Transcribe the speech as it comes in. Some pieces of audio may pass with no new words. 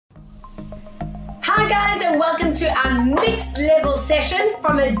guys, and welcome to our mixed level session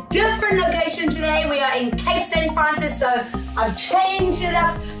from a different location today. We are in Cape St. Francis, so I've changed it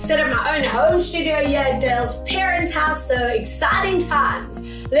up, set up my own home studio here at Dale's parents' house, so exciting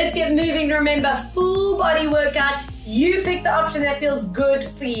times. Let's get moving. Remember, full body workout. You pick the option that feels good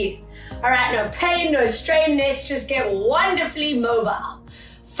for you. All right, no pain, no strain. Let's just get wonderfully mobile.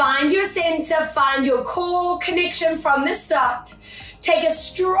 Find your center, find your core connection from the start. Take a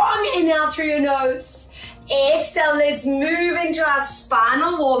strong inhale through your nose. Exhale, let's move into our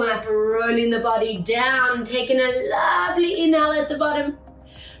spinal warm-up, rolling the body down, taking a lovely inhale at the bottom.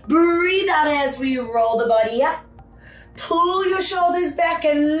 Breathe out as we roll the body up. Pull your shoulders back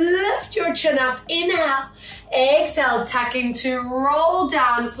and lift your chin up. Inhale. Exhale, tucking to roll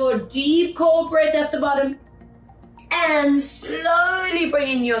down for deep core breath at the bottom. And slowly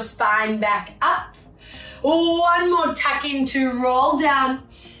bringing your spine back up. One more, tucking to roll down.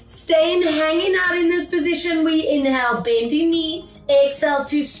 Staying hanging out in this position. We inhale, bending knees. Exhale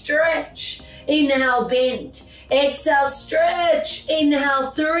to stretch. Inhale, bend. Exhale, stretch.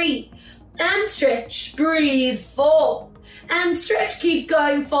 Inhale, 3. And stretch. Breathe, 4. And stretch. Keep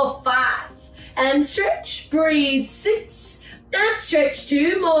going for 5. And stretch. Breathe, 6. And stretch.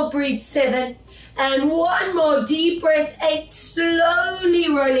 2 more. Breathe, 7. And 1 more. Deep breath, 8. Slowly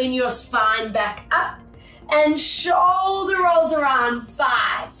rolling your spine back up. And shoulder rolls around,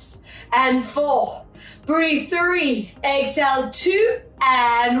 5 and 4. Breathe, 3. Exhale, 2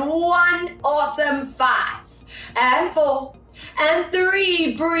 and 1. Awesome, 5 and 4 and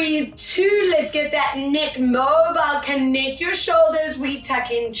 3. Breathe, 2. Let's get that neck mobile. Connect your shoulders. We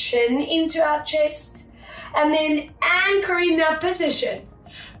tuck in chin into our chest. And then anchor in that position.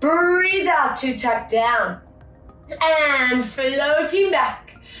 Breathe out to tuck down. And floating back.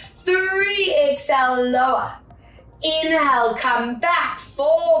 3, exhale, lower. Inhale, come back.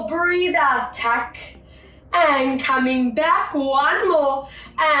 4, breathe out, tuck. And coming back, 1 more.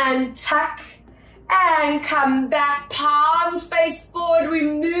 And tuck. And come back, palms face forward. We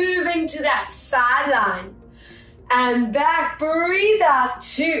move into that sideline. And back, breathe out,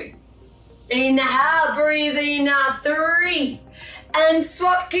 2. Inhale, breathe in out, 3. And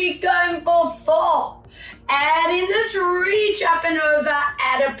swap, keep going for 4. Add in this reach up and over,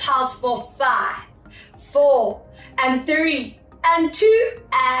 add a pulse for 5, 4, and 3, and 2,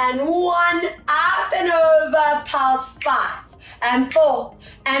 and 1, up and over, pulse 5, and 4,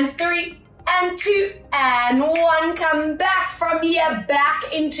 and 3, and 2, and 1. Come back from here,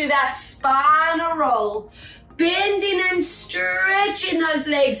 back into that spinal roll. Bending and stretching those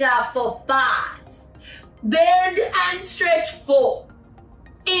legs out for 5. Bend and stretch 4.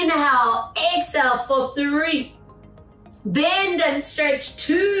 Inhale, exhale for 3. Bend and stretch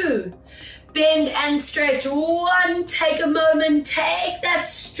 2. Bend and stretch 1. Take a moment, take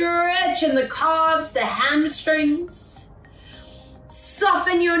that stretch in the calves, the hamstrings.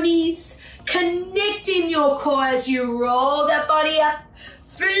 Soften your knees, connecting your core as you roll that body up.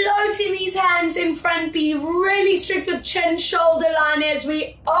 Floating these hands in front, be really strict with chin, shoulder line as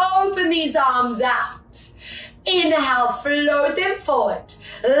we open these arms out. Inhale, float them forward.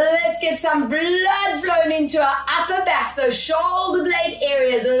 Let's get some blood flowing into our upper backs, those shoulder blade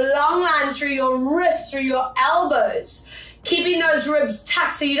areas, a long line through your wrists, through your elbows. Keeping those ribs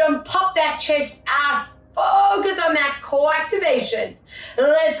tucked so you don't pop that chest out. Focus on that core activation.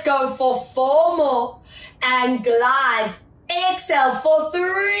 Let's go for 4 more and glide. Exhale for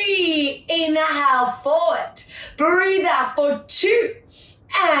 3. Inhale, forward. Breathe out for 2.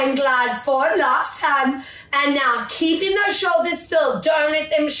 And glide forward, last time. And now keeping those shoulders still, don't let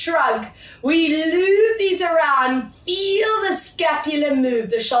them shrug. We loop these around, feel the scapula move,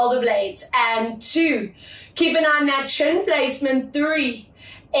 the shoulder blades. And 2, keep an eye on that chin placement. 3,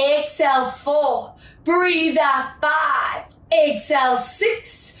 exhale 4, breathe out 5, exhale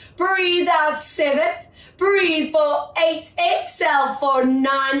 6, breathe out 7, breathe for 8, exhale for 9,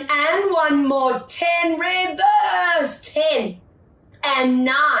 and 1 more, 10, reverse, 10. And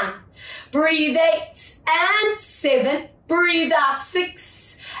 9, breathe 8 and 7, breathe out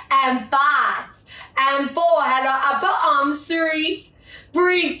 6 and 5 and 4, hand our upper arms, 3,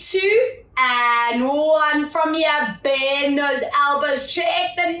 breathe 2 and 1. From here, bend those elbows,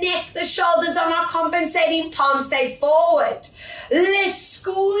 check the neck, the shoulders are not compensating, palms stay forward. Let's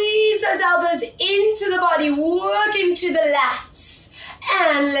squeeze those elbows into the body, work into the lats,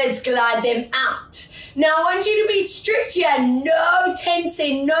 and let's glide them out. Now I want you to be strict here, no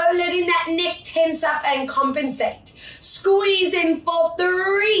tensing, no letting that neck tense up and compensate. Squeeze in for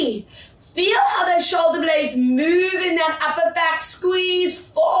 3. Feel how those shoulder blades move in that upper back. Squeeze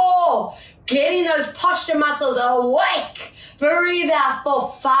 4. Getting those posture muscles awake. Breathe out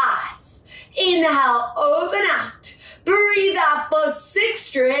for 5. Inhale, open out. Breathe out for 6,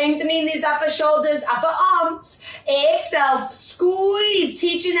 strengthening these upper shoulders, upper arms. Exhale, squeeze,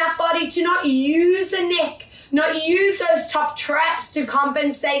 teaching that body to not use the neck, not use those top traps to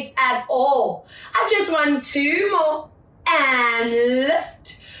compensate at all. I just want 2 more. And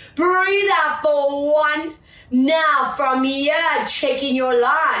lift. Breathe out for 1. Now from here, checking your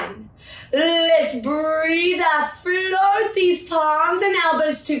line. Let's breathe out. Float these palms and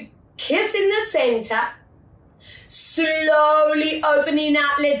elbows to kiss in the center. Slowly opening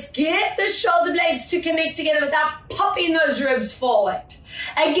out. Let's get the shoulder blades to connect together without popping those ribs forward.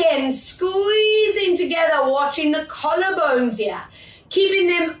 Again, squeezing together, watching the collarbones here. Keeping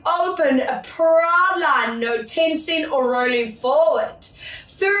them open, a proud line, no tensing or rolling forward.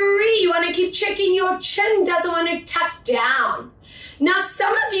 3, you want to keep checking your chin, doesn't want to tuck down. Now,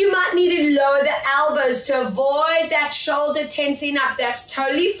 some of you might need to lower the elbows to avoid that shoulder tensing up. That's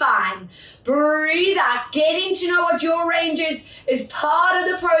totally fine. Breathe out. Getting to know what your range is part of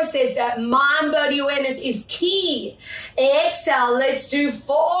the process. That mind-body awareness is key. Exhale. Let's do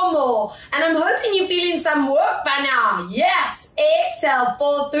 4 more. And I'm hoping you're feeling some work by now. Yes. Exhale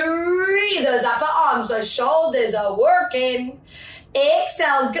for 3. Those upper arms, those shoulders are working.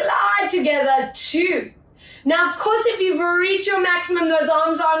 Exhale. Glide together. 2. Now, of course, if you've reached your maximum, those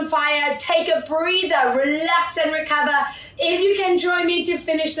arms are on fire, take a breather, relax and recover. If you can join me to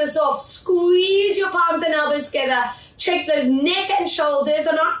finish this off, squeeze your palms and elbows together. Check the neck and shoulders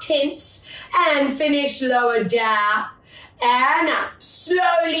are not tense. And finish lower down and up,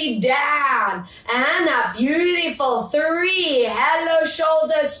 slowly down and up. Beautiful. 3. Hello,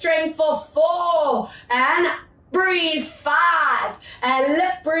 shoulder strength for 4 and up. Breathe 5 and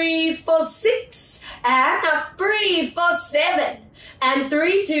lift. Breathe for 6 and up. Breathe for 7 and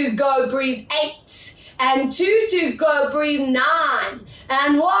 3 to go. Breathe 8 and 2 to go. Breathe 9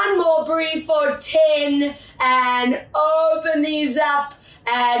 and 1 more. Breathe for 10 and open these up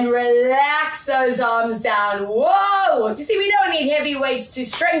and relax those arms down. Whoa! You see, we don't need heavy weights to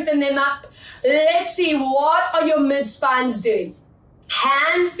strengthen them up. Let's see, what are your mid spines doing?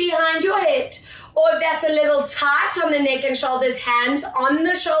 Hands behind your head. Or if that's a little tight on the neck and shoulders, hands on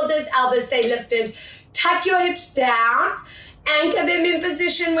the shoulders, elbows stay lifted. Tuck your hips down, anchor them in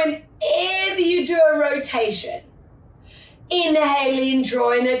position whenever you do a rotation. Inhaling,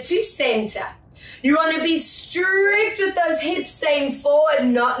 drawing it to center. You want to be strict with those hips staying forward,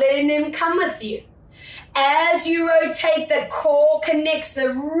 not letting them come with you. As you rotate, the core connects, the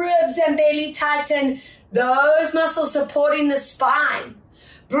ribs and belly tighten, those muscles supporting the spine.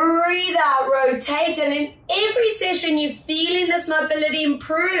 Breathe out, rotate, and in every session you're feeling this mobility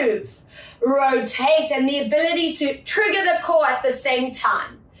improve. Rotate and the ability to trigger the core at the same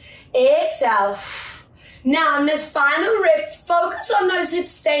time. Exhale. Now in this final rep, focus on those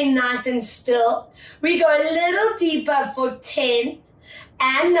hips staying nice and still. We go a little deeper for 10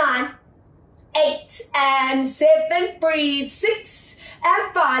 and 9, 8 and 7. Breathe 6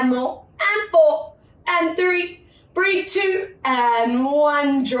 and 5 more and 4 and 3. Breathe 2 and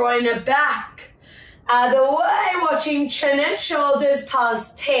 1, drawing it back. Other way, watching chin and shoulders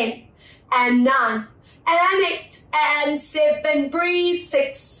past 10 and 9 and 8 and 7. Breathe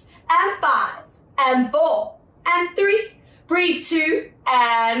 6 and 5 and 4 and 3. Breathe 2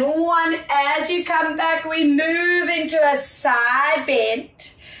 and 1. As you come back, we move into a side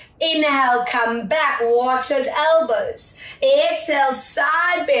bend. Inhale, come back, watch those elbows. Exhale,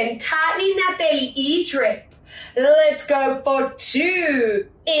 side bend, tightening that belly each rep. Let's go for 2.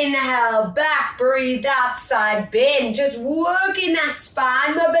 Inhale, back, breathe out, side bend. Just working that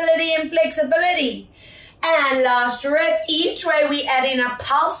spine mobility and flexibility. And last rep, each way we add in a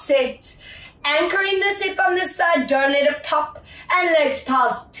pulse set. Anchoring the hip on this side, don't let it pop. And let's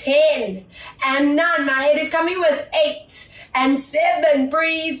pulse 10 and 9. My head is coming with 8 and 7.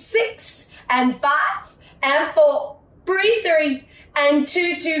 Breathe 6 and 5 and 4. Breathe 3 and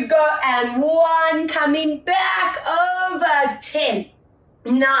 2 to go and 1. Coming back over 10,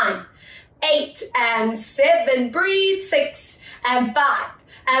 9, 8 and 7. Breathe 6 and 5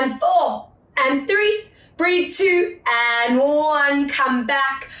 and 4 and 3. Breathe 2 and 1. Come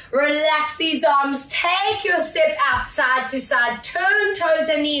back. Relax these arms. Take your step out side to side. Turn toes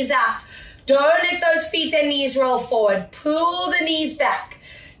and knees out. Don't let those feet and knees roll forward. Pull the knees back.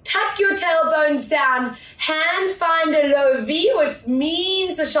 Tuck your tailbones down. Hands find a low V, which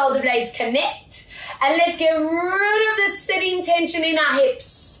means the shoulder blades connect. And let's get rid of the sitting tension in our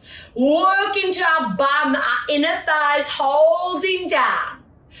hips. Work into our bum, our inner thighs, holding down.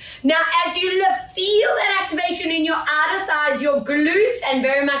 Now, as you lift, feel that activation in your outer thighs, your glutes, and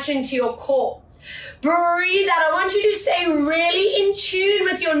very much into your core. Breathe out. I want you to stay really in tune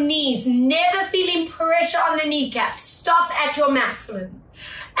with your knees, never feeling pressure on the kneecaps. Stop at your maximum.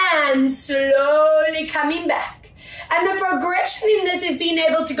 And slowly coming back. And the progression in this is being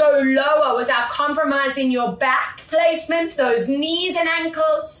able to go lower without compromising your back placement, those knees and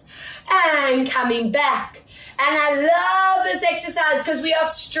ankles, and coming back. And I love this exercise because we are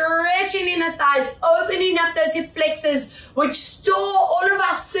stretching in the thighs, opening up those hip flexors, which store all of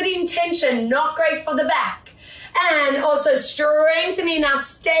our sitting tension, not great for the back. And also strengthening our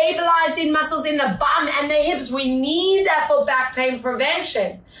stabilizing muscles in the bum and the hips. We need that for back pain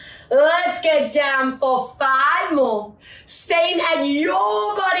prevention. Let's get down for 5 more. Staying at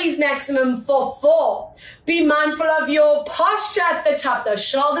your body's maximum for 4. Be mindful of your posture at the top. The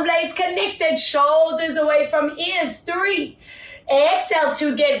shoulder blades connected, shoulders away from ears. 3. Exhale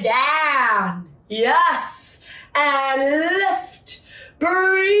to get down. Yes. And lift.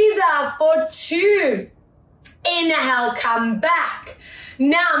 Breathe out for 2. Inhale, come back.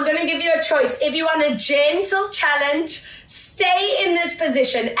 Now I'm going to give you a choice. If you want a gentle challenge, stay in this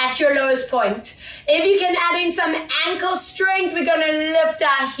position at your lowest point. If you can add in some ankle strength, we're going to lift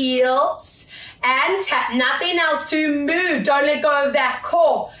our heels and tap. Nothing else to move. Don't let go of that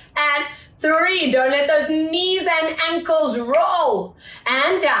core. And 3, don't let those knees and ankles roll.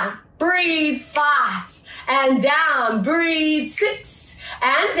 And down. Breathe. 5. And down. Breathe. 6.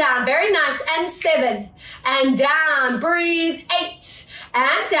 And down. Very nice. And 7. And down. Breathe. 8.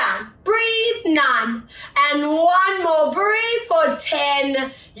 And down. Breathe. 9. And 1 more. Breathe for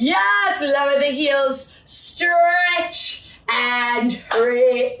 10. Yes. Lower the heels. Stretch. And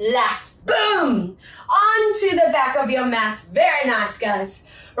relax. Boom. Onto the back of your mat. Very nice, guys.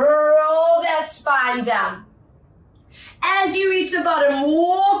 Roll that spine down. As you reach the bottom,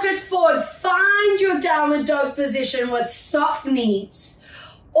 walk it forward. Find your downward dog position with soft knees.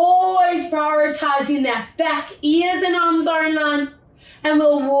 Always prioritizing that back. Ears and arms are in line. And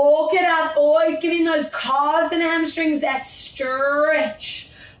we'll walk it out, always giving those calves and hamstrings that stretch.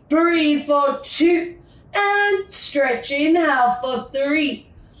 Breathe for 2. And stretch. Inhale for 3.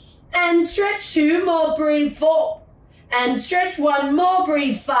 And stretch 2 more. Breathe 4. And stretch 1 more.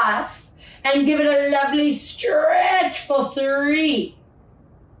 Breathe 5. And give it a lovely stretch for 3.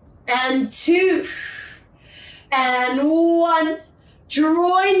 And 2. And 1.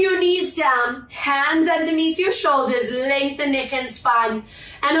 Drawing your knees down, hands underneath your shoulders, lengthen neck and spine.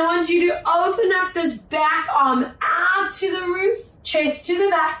 And I want you to open up this back arm out to the roof, chest to the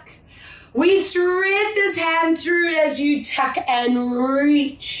back. We thread this hand through as you tuck and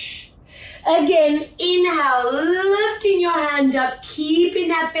reach. Again, inhale, lifting your hand up, keeping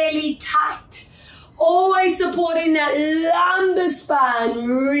that belly tight. Always supporting that lumbar spine,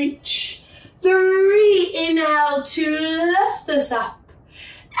 reach. 3, inhale to lift this up.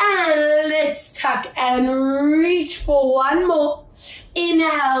 And let's tuck and reach for 1 more.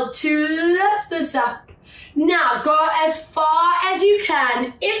 Inhale to lift this up. Now go as far as you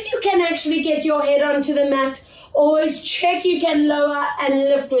can. If you can actually get your head onto the mat, always check you can lower and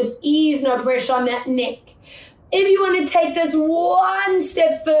lift with ease, no pressure on that neck. If you want to take this 1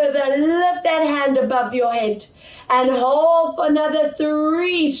 step further, lift that hand above your head and hold for another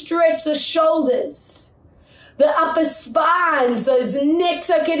 3. Stretch the shoulders. The upper spines, those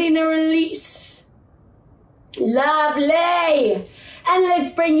necks are getting a release. Lovely. And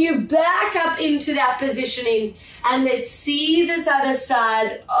let's bring you back up into that positioning. And let's see this other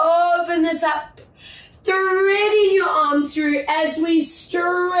side. Open this up. Threading your arm through as we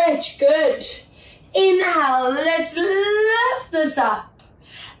stretch. Good. Inhale. Let's lift this up.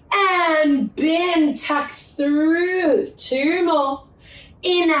 And bend, tuck through. 2 more.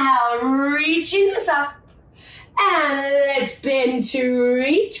 Inhale. Reaching this up. And let's bend to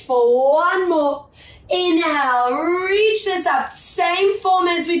reach for 1 more. Inhale, reach this up. Same form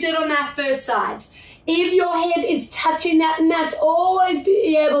as we did on that first side. If your head is touching that mat, always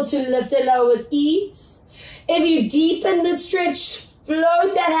be able to lift it low with ease. If you deepen the stretch,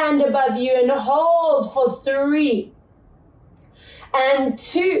 float that hand above you and hold for 3. And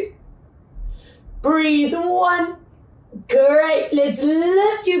 2. Breathe 1. Great. Let's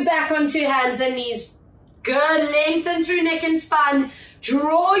lift you back onto hands and knees. Good. Lengthen through neck and spine.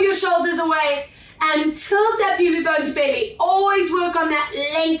 Draw your shoulders away and tilt that pubic bone to belly. Always work on that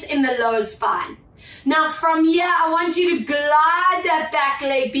length in the lower spine. Now from here, I want you to glide that back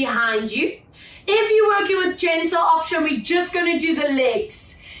leg behind you. If you're working with gentle option, we're just going to do the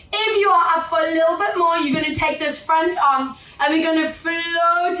legs. If you are up for a little bit more, you're going to take this front arm and we're going to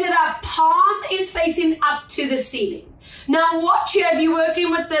float it up. Palm is facing up to the ceiling. Now watch here, if you're working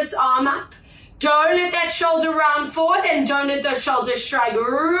with this arm up, Don't let that shoulder round forward and don't let those shoulders shrug.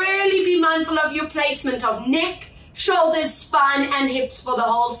 Really be mindful of your placement of neck, shoulders, spine, and hips for the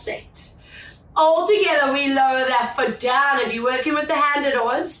whole set. All together, we lower that foot down. If you're working with the hand, it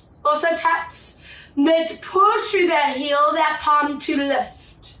also taps. Let's push through that heel, that palm to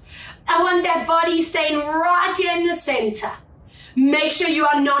lift. I want that body staying right here in the center. Make sure you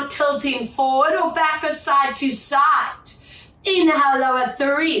are not tilting forward or back or side to side. Inhale, lower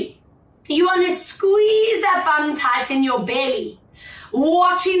 3. You want to squeeze that bum tight in your belly.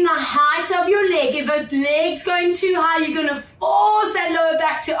 Watching the height of your leg. If a leg's going too high, you're going to force that lower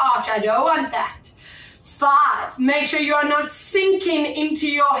back to arch. I don't want that. 5. Make sure you are not sinking into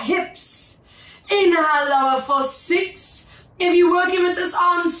your hips. Inhale, lower for 6. If you're working with this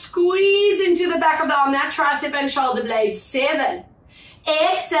arm, squeeze into the back of the arm, that tricep and shoulder blade. 7.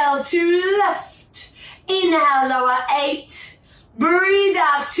 Exhale to lift. Inhale, lower 8. Breathe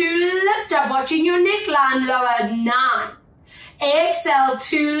out to lift up, watching your neckline. Lower 9. Exhale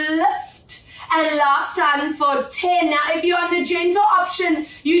to lift. And last time for 10. Now, if you're on the gentle option,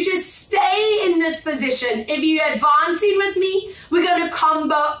 you just stay in this position. If you're advancing with me, we're going to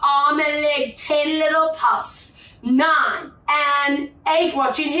combo arm and leg, 10 little pulse. 9 and 8,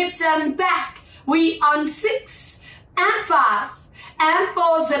 watching hips and back. We on 6 and 5 and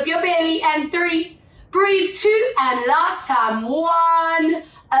 4, zip your belly, and 3. Breathe 2, and last time, 1.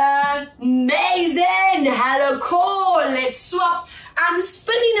 Amazing. Hello, core. Let's swap. I'm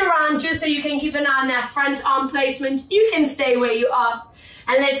spinning around just so you can keep an eye on that front arm placement. You can stay where you are.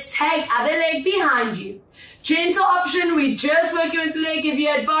 And let's take other leg behind you. Gentle option, we're just working with leg. If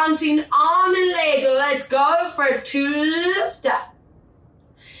you're advancing, arm and leg, let's go for it to lift up.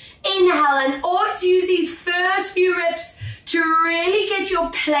 Inhale, and always use these first few reps to really get your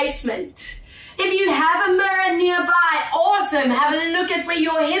placement. If you have a mirror nearby, awesome. Have a look at where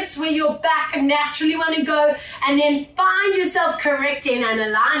your hips, where your back naturally want to go, and then find yourself correcting and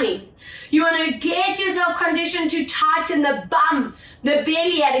aligning. You want to get yourself conditioned to tighten the bum, the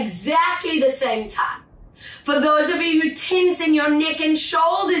belly at exactly the same time. For those of you who tense in your neck and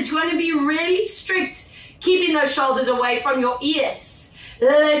shoulders, you want to be really strict, keeping those shoulders away from your ears.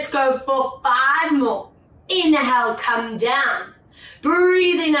 Let's go for 5 more. Inhale, come down.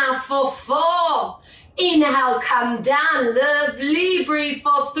 Breathing out for 4. Inhale, come down. Lovely. Breathe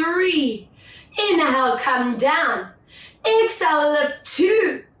for 3. Inhale, come down. Exhale, lift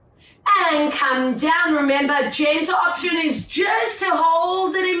 2. And come down. Remember, gentle option is just to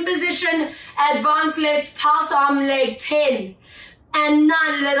hold it in position. Advanced, let's pulse arm, leg, 10. And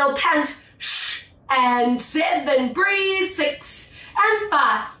 9, little pant. And 7, breathe, 6. And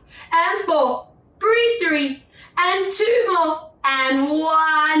 5. And 4, breathe, 3. And 2 more. And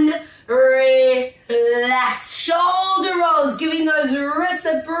 1, relax. Shoulder rolls, giving those wrists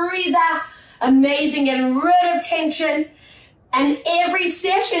a breather. Amazing, getting rid of tension. And every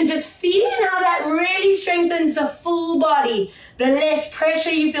session, just feeling how that really strengthens the full body. The less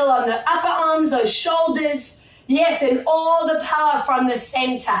pressure you feel on the upper arms, those shoulders. Yes, and all the power from the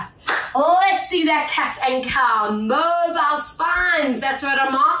center. Let's see that cat and cow. Mobile spines, that's what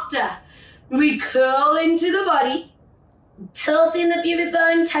I'm after. We curl into the body. Tilting the pubic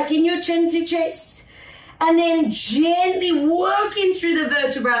bone, tucking your chin to chest, and then gently working through the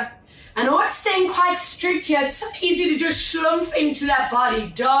vertebra. And always staying quite strict here. It's so easy to just schlumph into that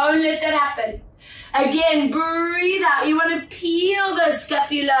body. Don't let that happen. Again, breathe out. You want to peel those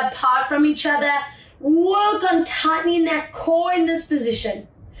scapula apart from each other. Work on tightening that core in this position.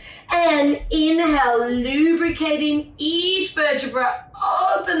 And inhale, lubricating each vertebra.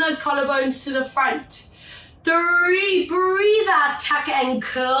 Open those collarbones to the front. 3, breathe out, tuck and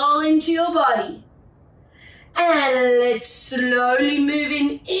curl into your body. And let's slowly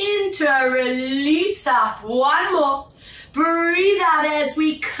move into a release out. 1 more. Breathe out as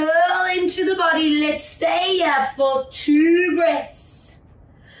we curl into the body. Let's stay here for 2 breaths.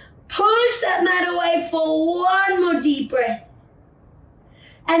 Push that mat away for 1 more deep breath.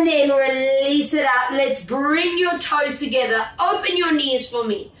 And then release it out. Let's bring your toes together. Open your knees for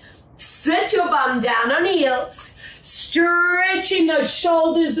me. Sit your bum down on heels, stretching those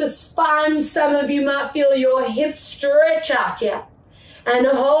shoulders, the spine. Some of you might feel your hips stretch out here. And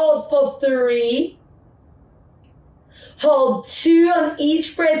hold for 3. Hold 2 on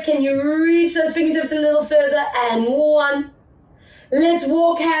each breath. Can you reach those fingertips a little further? And 1. Let's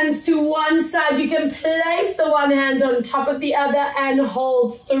walk hands to one side. You can place the one hand on top of the other and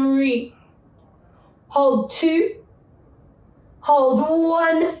hold 3. Hold 2. Hold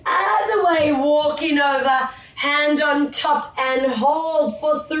 1, other way, walking over, hand on top, and hold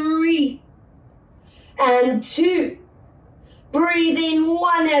for 3, and 2, Breathe in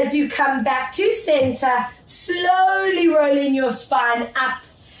 1 as you come back to center, slowly rolling your spine up.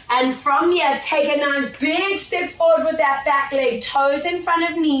 And from here, take a nice big step forward with that back leg, toes in front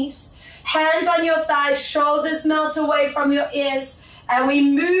of knees, hands on your thighs, shoulders melt away from your ears, and we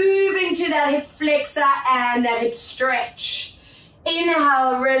move into that hip flexor and that hip stretch.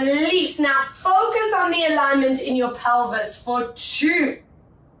 Inhale, release. Now focus on the alignment in your pelvis for 2.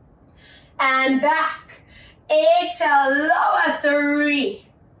 And back. Exhale, lower 3.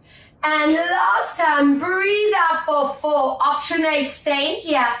 And last time, breathe out for 4. Option A, stay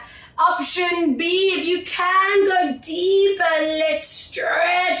here. Option B, if you can go deeper, let's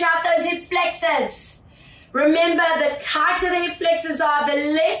stretch out those hip flexors. Remember, the tighter the hip flexors are, the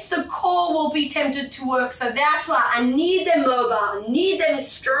less the core will be tempted to work. So that's why I need them mobile, I need them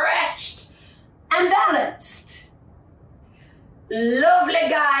stretched and balanced. Lovely,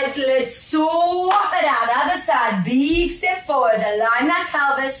 guys. Let's swap it out. Other side, big step forward. Align that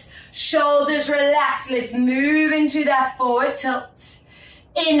pelvis, shoulders relax. Let's move into that forward tilt.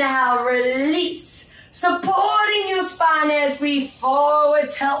 Inhale, release. Supporting your spine as we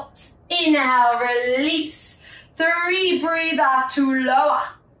forward tilt. Inhale, release. 3, breathe out to lower.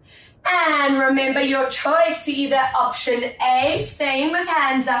 And remember your choice to either option A, staying with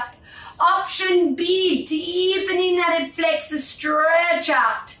hands up. Option B, deepening that hip flexor, stretch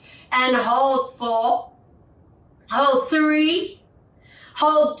out. And hold 4. Hold 3.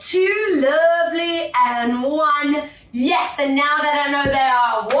 Hold 2, lovely. And 1. Yes, and now that I know they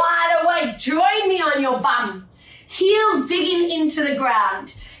are wide awake, join me on your bum. Heels digging into the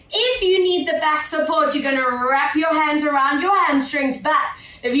ground. If you need the back support, you're going to wrap your hands around your hamstrings. But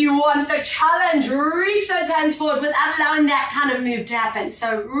if you want the challenge, reach those hands forward without allowing that kind of move to happen.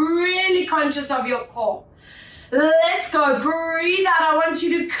 So really conscious of your core. Let's go. Breathe out. I want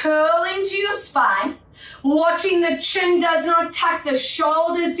you to curl into your spine. Watching the chin does not tuck, the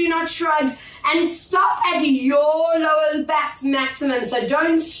shoulders do not shrug, and stop at your lower back maximum. So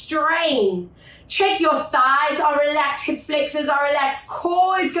don't strain. Check your thighs are relaxed, hip flexors are relaxed,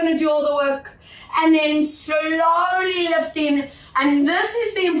 core is going to do all the work. And then slowly lift in. And this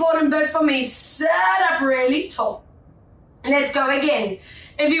is the important bit for me. Sit up really tall. Let's go again.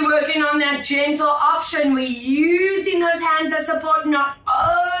 If you're working on that gentle option, we're using those hands as support, not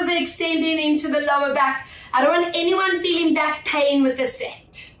overextending into the lower back. I don't want anyone feeling back pain with the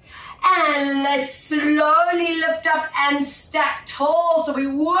set. And let's slowly lift up and stack tall. So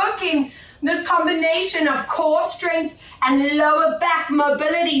we're working this combination of core strength and lower back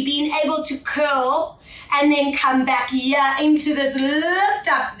mobility, being able to curl and then come back here into this lift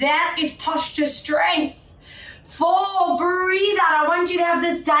up. That is posture strength. 4, breathe out. I want you to have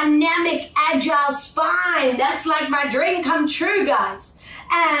this dynamic, agile spine. That's like my dream come true, guys.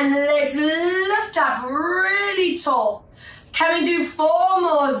 And let's lift up really tall. Can we do 4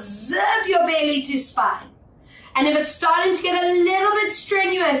 more? Zip your belly to spine. And if it's starting to get a little bit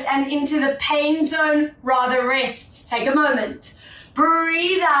strenuous and into the pain zone, rather rest. Take a moment.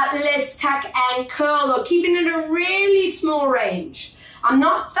 Breathe out. Let's tuck and curl, or keeping it a really small range. I'm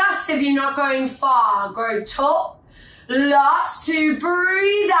not fussed if you're not going far. Go tall. Last 2.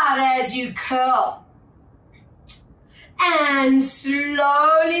 Breathe out as you curl. And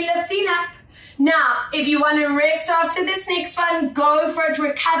slowly lifting up. Now, if you want to rest after this next one, go for it.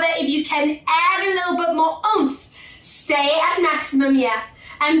 Recover. If you can add a little bit more oomph, stay at maximum here.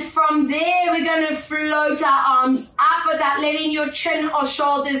 And from there, we're going to float our arms up without letting your chin or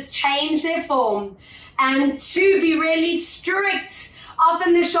shoulders change their form. And 2, be really strict.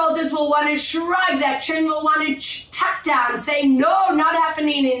 Often the shoulders will want to shrug, that chin will want to tuck down. Say, no, not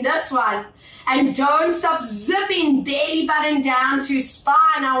happening in this one. And don't stop zipping, belly button down to spine.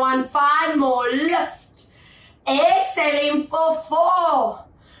 I want 5 more. Lift. Exhaling for 4.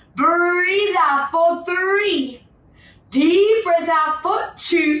 Breathe out for 3. Deep breath out for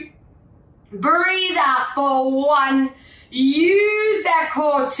 2. Breathe out for 1. Use that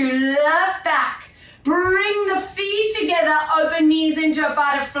core to lift back. Bring the feet together, open knees into a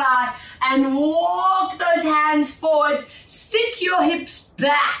butterfly, and walk those hands forward. Stick your hips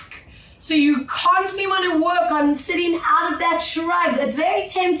back. So you constantly want to work on sitting out of that shrug. It's very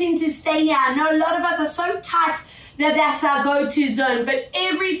tempting to stay here. I know a lot of us are so tight that that's our go-to zone. But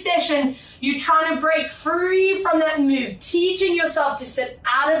every session, you're trying to break free from that move, teaching yourself to sit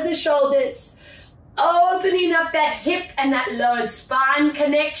out of the shoulders, opening up that hip and that lower spine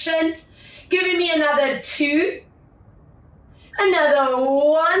connection. Giving me another 2. Another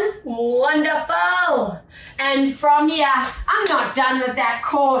 1. Wonderful. And from here, I'm not done with that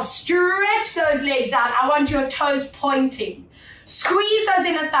core. Stretch those legs out. I want your toes pointing. Squeeze those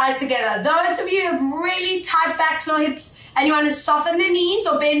inner thighs together. Those of you who have really tight backs or hips, and you want to soften the knees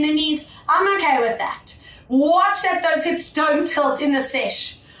or bend the knees, I'm okay with that. Watch that those hips don't tilt in the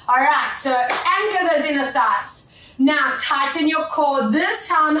sesh. All right, so anchor those inner thighs. Now tighten your core. This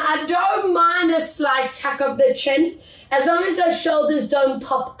time I don't mind a slight tuck of the chin as long as those shoulders don't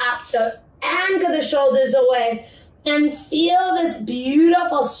pop up. So anchor the shoulders away and feel this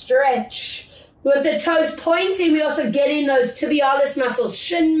beautiful stretch. With the toes pointing, we also get in those tibialis muscles,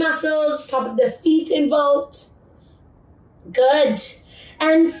 shin muscles, top of the feet involved. Good.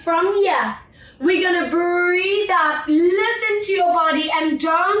 And from here, we're going to breathe out, listen to your body, and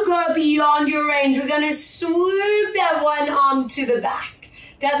don't go beyond your range. We're going to swoop that one arm to the back.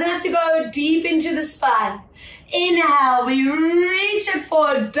 Doesn't have to go deep into the spine. Inhale, we reach it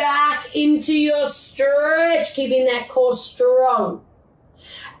forward, back into your stretch, keeping that core strong.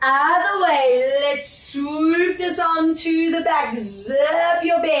 Other way, let's swoop this arm to the back, zip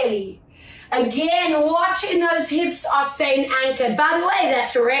your belly. Again, watching those hips are staying anchored. By the way,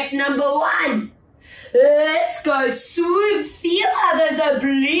 that's rep number 1. Let's go swoop. Feel how those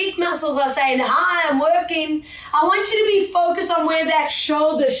oblique muscles are saying, hi, I'm working. I want you to be focused on where that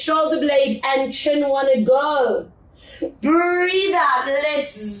shoulder blade, and chin want to go. Breathe out.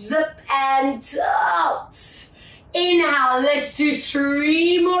 Let's zip and tilt. Inhale. Let's do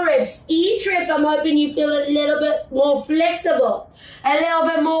 3 more reps. Each rep, I'm hoping you feel a little bit more flexible. A little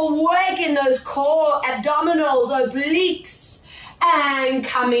bit more work in those core, abdominals, obliques. And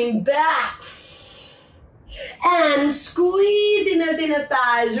coming back. And squeezing those inner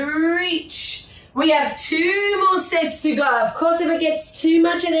thighs. Reach. We have 2 more steps to go. Of course, if it gets too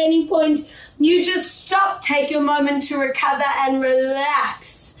much at any point, you just stop. Take your moment to recover and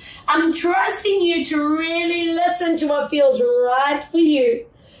relax. I'm trusting you to really listen to what feels right for you.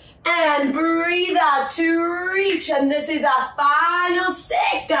 And breathe out to reach. And this is our final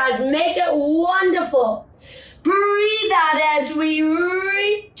set, guys. Make it wonderful. Breathe out as we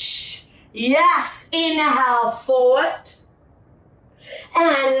reach. Yes. Inhale forward.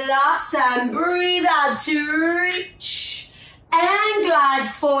 And last time, breathe out to reach. And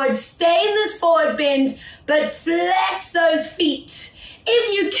glide forward. Stay in this forward bend, but flex those feet.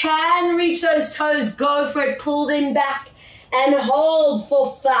 If you can reach those toes, go for it. Pull them back. And hold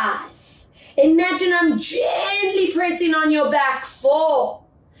for 5. Imagine I'm gently pressing on your back. 4.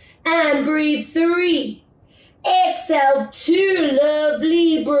 And breathe. 3. Exhale. 2.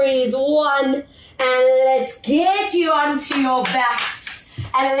 Lovely. Breathe. 1. And let's get you onto your backs.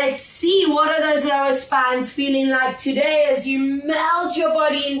 And let's see what are those lower spines feeling like today as you melt your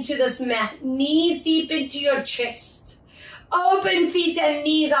body into this mat. Knees deep into your chest. Open feet and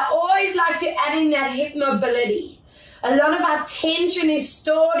knees. I always like to add in that hip mobility. A lot of our tension is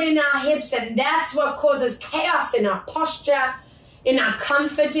stored in our hips, and that's what causes chaos in our posture, in our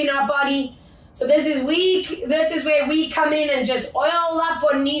comfort in our body. So this is where we come in and just oil up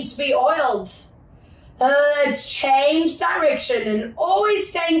what needs to be oiled. Let's change direction and always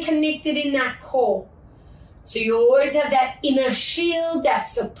staying connected in that core. So you always have that inner shield, that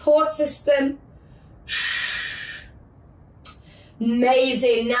support system.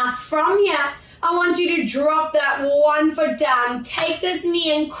 Amazing. Now from here, I want you to drop that 1 foot down. Take this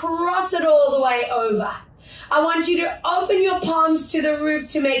knee and cross it all the way over. I want you to open your palms to the roof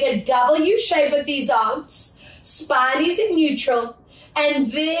to make a W shape with these arms. Spine is in neutral.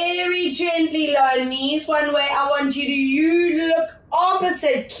 And very gently lower knees one way. I want you to look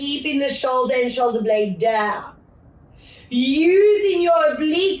opposite, keeping the shoulder and shoulder blade down. Using your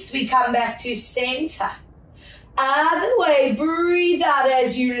obliques, we come back to center. Other way, breathe out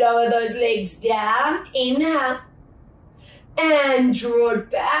as you lower those legs down. Inhale. And draw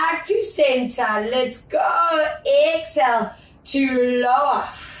it back to center. Let's go. Exhale to lower.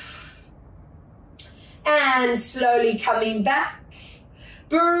 And slowly coming back.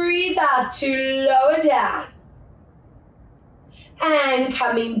 Breathe out to lower down. And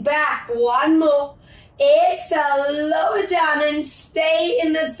coming back. 1 more. Exhale, lower down and stay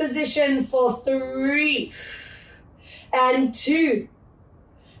in this position for 3. And 2.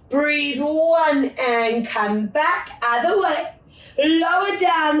 Breathe 1 and come back. Other way. Lower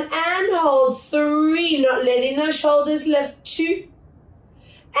down and hold. 3. Not letting those shoulders lift. 2.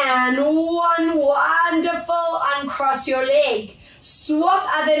 And 1. Wonderful. Uncross your leg. Swap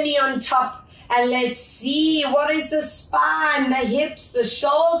other knee on top. And let's see, what is the spine, the hips, the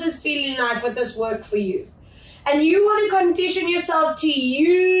shoulders feeling like with this work for you? And you want to condition yourself to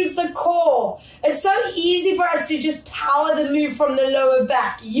use the core. It's so easy for us to just power the move from the lower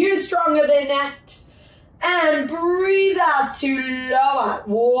back. You stronger than that. And breathe out to lower.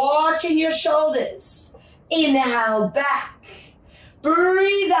 Watching your shoulders. Inhale back.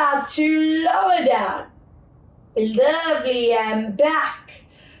 Breathe out to lower down. Lovely, and back.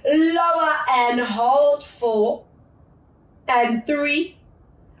 Lower and hold 4 and 3.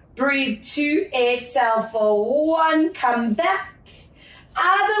 Breathe 2, exhale for 1, come back.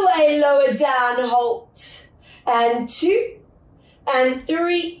 Other way, lower down, hold. And 2 and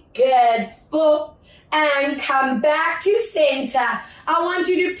 3, good, 4. And come back to center. I want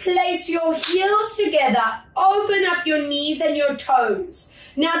you to place your heels together. Open up your knees and your toes.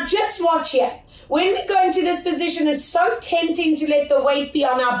 Now just watch here. When we go into this position, it's so tempting to let the weight be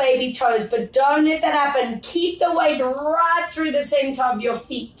on our baby toes, but don't let that happen. Keep the weight right through the center of your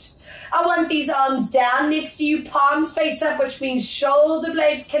feet. I want these arms down next to you, palms face up, which means shoulder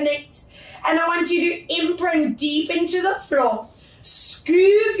blades connect. And I want you to imprint deep into the floor.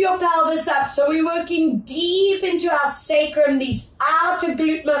 Scoop your pelvis up. So we're working deep into our sacrum, these outer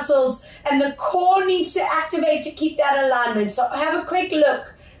glute muscles, and the core needs to activate to keep that alignment. So have a quick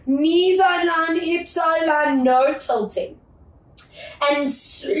look. Knees are in line, hips are in line, no tilting. And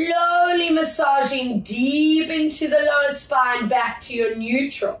slowly massaging deep into the lower spine back to your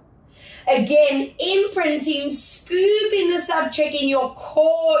neutral. Again, imprinting, scooping this up, checking your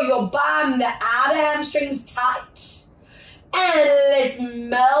core, your bum, the outer hamstrings tight. And let's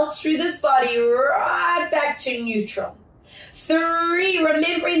melt through this body right back to neutral. 3,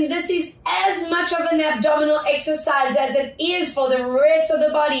 remembering this is as much of an abdominal exercise as it is for the rest of the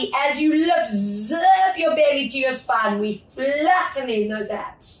body. As you lift, zip your belly to your spine. We flatten in those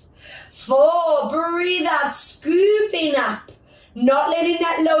abs. 4, breathe out, scooping up. Not letting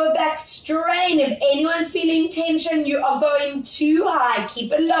that lower back strain. If anyone's feeling tension, you are going too high.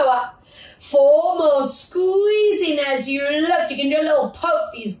 Keep it lower. 4 more, squeezing as you lift. You can do a little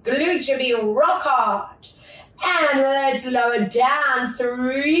poke. These glutes should be rock hard. And let's lower down.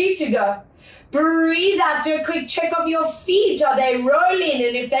 3 to go. Breathe out. Do a quick check of your feet. Are they rolling?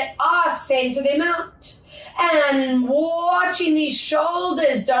 And if they are, center them out. And watching these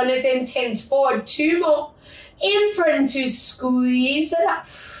shoulders. Don't let them tense forward. 2 more. Imprint to squeeze it up.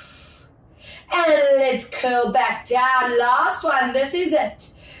 And let's curl back down. Last one. This is it.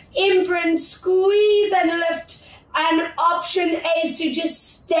 Imprint, squeeze and lift. And option A is to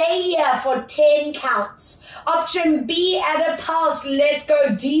just stay here for 10 counts. Option B, add a pulse. Let's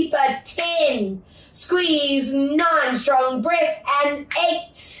go deeper. 10. Squeeze. 9. Strong breath. And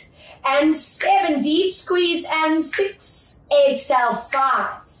 8. And 7. Deep squeeze. And 6. Exhale.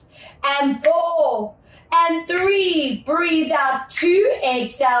 5. And 4. And 3. Breathe out. 2.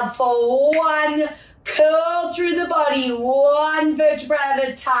 Exhale for 1. Curl through the body, 1 vertebra at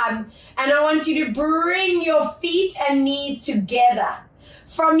a time. And I want you to bring your feet and knees together.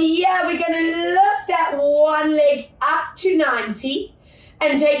 From here, we're going to lift that one leg up to 90.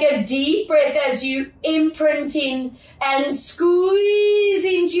 And take a deep breath as you imprint in and squeeze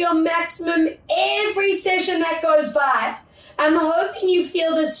into your maximum every session that goes by. I'm hoping you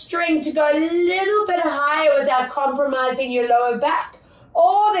feel the strength to go a little bit higher without compromising your lower back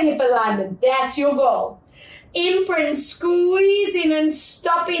or the hip alignment. That's your goal. Imprint, squeezing and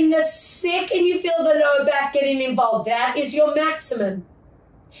stopping the second you feel the lower back getting involved. That is your maximum.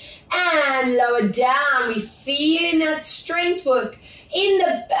 And lower down. We're feeling that strength work in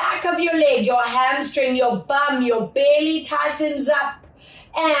the back of your leg, your hamstring, your bum, your belly tightens up.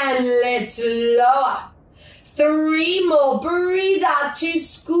 And let's lower. 3 more. Breathe out to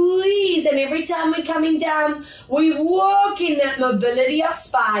squeeze. And every time we're coming down, we work in that mobility of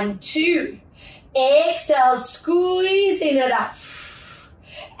spine. 2. Exhale, squeezing it up.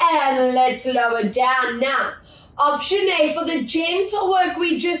 And let's lower down now. Option A, for the gentle work,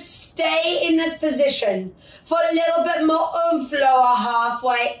 we just stay in this position. For a little bit more oomph, lower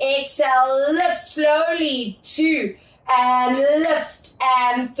halfway. Exhale, lift slowly. 2. And lift.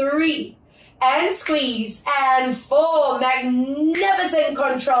 And 3. And squeeze. And 4. Magnificent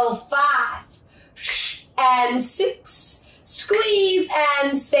control. 5. And 6. Squeeze.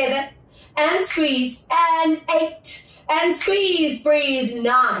 And 7. And squeeze. And 8. And squeeze. Breathe.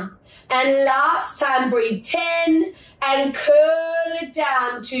 9. And last time, breathe. 10. And curl it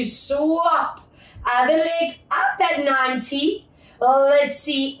down to swap. Other leg up at 90. Let's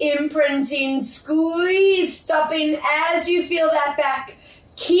see. Imprinting. Squeeze. Stopping as you feel that back.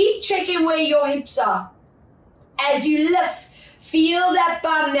 Keep checking where your hips are. As you lift, feel that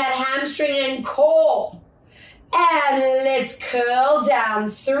bum, that hamstring and core. And let's curl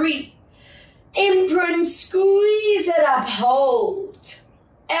down. 3. Imprint, squeeze it up, hold.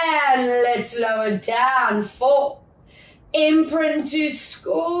 And let's lower down. 4. Imprint to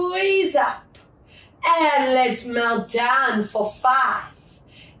squeeze up. And let's melt down for 5.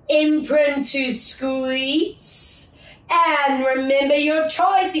 Imprint to squeeze. And remember your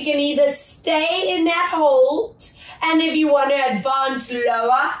choice. You can either stay in that hold, and if you want to advance,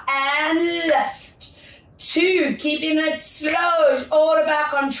 lower and lift. 2, keeping it slow, all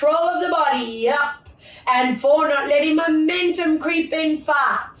about control of the body, up. And 4, not letting momentum creep in, 5,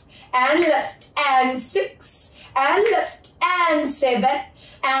 and lift, and 6, and lift, and 7,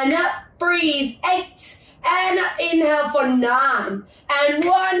 and up, breathe, 8, and up, inhale for 9, and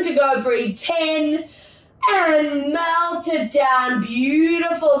 1 to go, breathe, 10, and melt it down.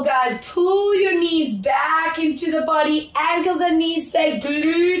 Beautiful, guys. Pull your knees back into the body. Ankles and knees stay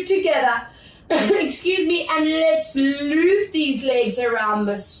glued together. Excuse me. And let's loop these legs around,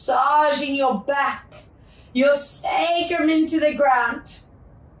 massaging your back, your sacrum into the ground.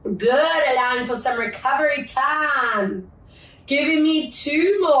 Good. Allowing for some recovery time. Giving me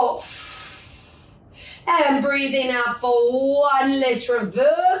 2 more. And breathing out for 1. Let's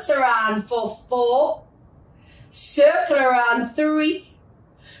reverse around for 4. Circle around 3.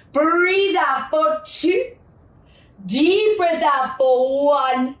 Breathe out for 2. Deep breath out for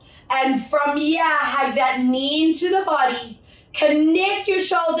 1. And from here, hug that knee into the body. Connect your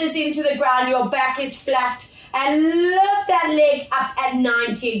shoulders into the ground. Your back is flat. And lift that leg up at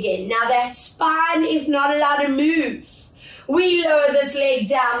 90 again. Now that spine is not allowed to move. We lower this leg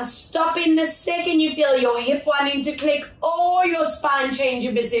down, stopping the second you feel your hip wanting to click or your spine change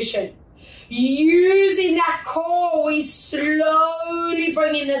your position. Using that core, we slowly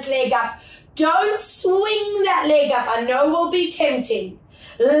bringing this leg up. Don't swing that leg up. I know will be tempting.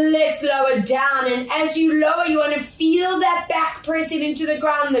 Let's lower down. And as you lower, you want to feel that back pressing into the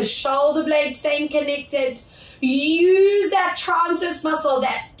ground, the shoulder blades staying connected. Use that transverse muscle,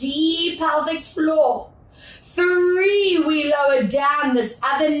 that deep pelvic floor. 3, we lower down. This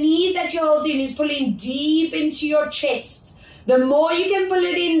other knee that you're holding is pulling deep into your chest. The more you can pull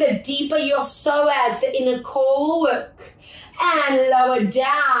it in, the deeper your psoas, the inner core, will work. And lower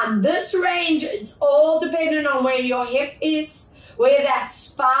down. This range is all dependent on where your hip is, where that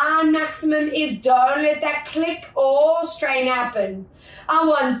spine maximum is. Don't let that click or strain happen. I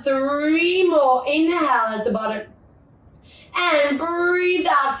want 3 more. Inhale at the bottom. And breathe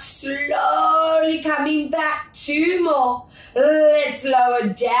out, slowly coming back. 2 more. Let's lower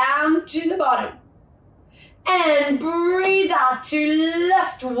down to the bottom. And breathe out to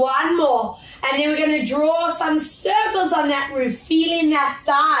lift. 1 more. And then we're going to draw some circles on that roof, feeling that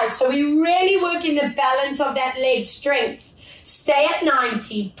thigh. So we really work in the balance of that leg strength. Stay at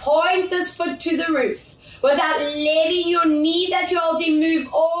 90. Point this foot to the roof without letting your knee that you're holding move.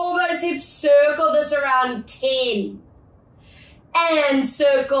 All those hips. Circle this around 10. And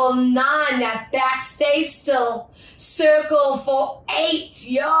circle 9. That back stays still. Circle for 8.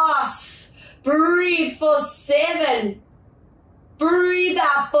 Yes. Breathe for 7. Breathe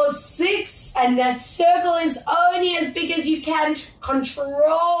out for 6. And that circle is only as big as you can to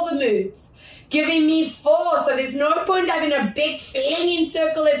control the move. Giving me 4. So there's no point having a big flinging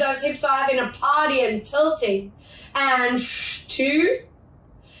circle if those hips are having a party and tilting. And 2.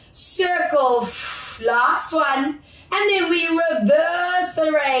 Circle. Last one. And then we reverse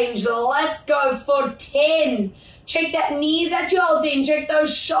the range. Let's go for 10. Check that knee that you're holding. Check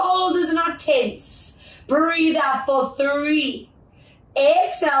those shoulders not tense. Breathe out for 3.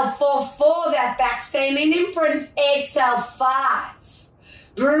 Exhale for 4. That back staying in imprint. Exhale 5.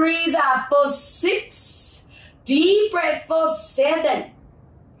 Breathe out for 6. Deep breath for 7.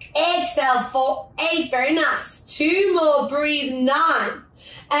 Exhale for 8. Very nice. 2 more. Breathe 9.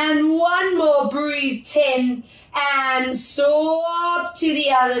 And 1 more. Breathe 10. And swap to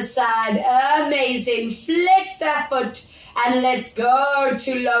the other side. Amazing. Flex that foot. And let's go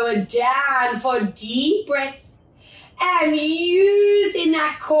to lower down for deep breath. And using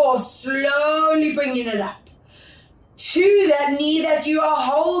that core, slowly bringing it up. To that knee that you are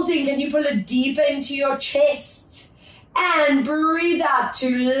holding. Can you pull it deeper into your chest? And breathe out to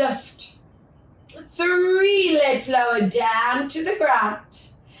lift. 3, let's lower down to the ground.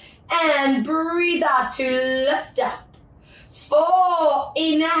 And breathe out to lift up. 4,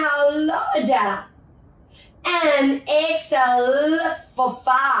 inhale, lower down. And exhale, lift for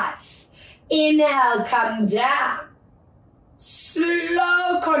 5. Inhale, come down.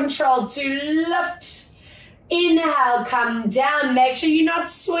 Slow control to lift. Inhale, come down. Make sure you're not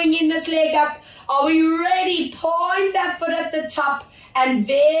swinging this leg up. Are we ready? Point that foot at the top. And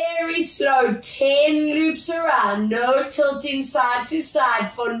very slow, 10 loops around. No tilting side to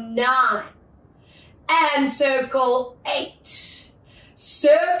side for 9. And circle 8.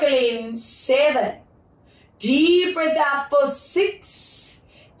 Circling 7. Deep breath out for 6.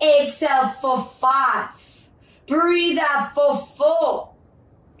 Exhale for 5. Breathe out for 4.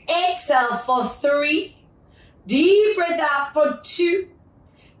 Exhale for 3. Deep breath out for 2.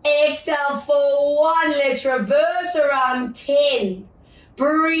 Exhale for 1. Let's reverse around 10.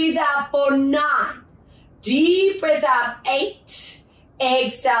 Breathe out for 9. Deep breath out 8.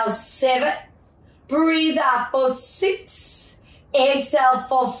 Exhale 7. Breathe out for 6. Exhale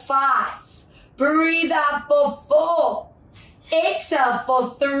for 5. Breathe out for 4. Exhale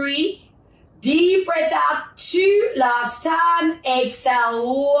for 3. Deep breath out 2. Last time.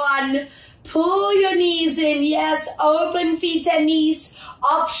 Exhale 1. Pull your knees in. Yes, open feet and knees.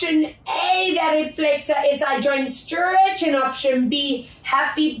 Option A, that hip flexor, SI joint stretch. And option B,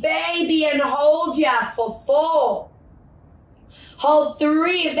 happy baby, and hold here for 4. Hold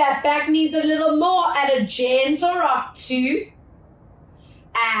 3. If that back needs a little more, add a gentle rock. 2.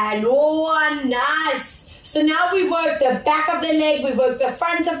 And 1. Nice. So now we've worked the back of the leg, we've worked the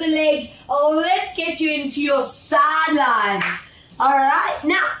front of the leg. Oh, let's get you into your sideline. All right.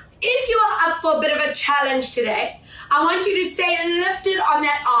 Now, if you are up for a bit of a challenge today, I want you to stay lifted on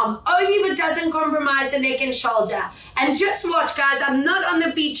that arm, only if it doesn't compromise the neck and shoulder. And just watch, guys, I'm not on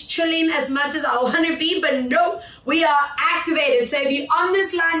the beach chilling as much as I want to be, but no, we are activated. So if you're on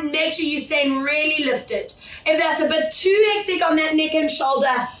this line, make sure you're staying really lifted. If that's a bit too hectic on that neck and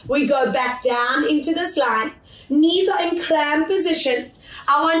shoulder, we go back down into this line. Knees are in clam position.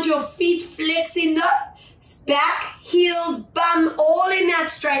 I want your feet flexing though. Back, heels, bum, all in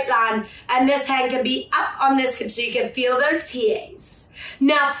that straight line. And this hand can be up on this hip so you can feel those TAs.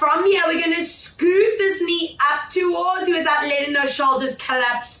 Now from here, we're going to scoot this knee up towards you without letting those shoulders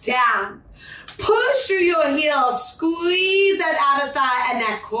collapse down. Push through your heels, squeeze that outer thigh and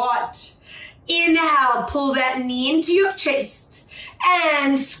that quad. Inhale, pull that knee into your chest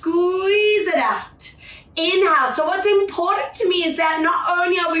and squeeze it out. Inhale. So what's important to me is that not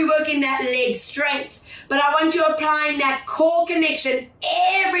only are we working that leg strength, but I want you applying that core connection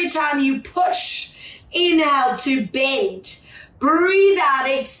every time you push. Inhale to bend. Breathe out,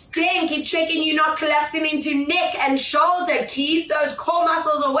 extend. Keep checking you're not collapsing into neck and shoulder. Keep those core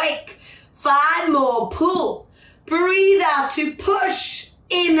muscles awake. 5 more. Pull. Breathe out to push.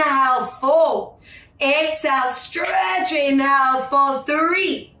 Inhale, 4. Exhale, stretch. Inhale for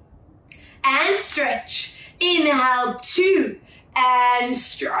 3. And stretch. Inhale, 2. And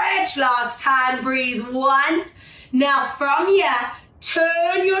stretch. Last time, breathe 1. Now from here,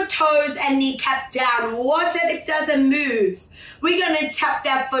 turn your toes and kneecap down. Watch that it doesn't move. We're going to tap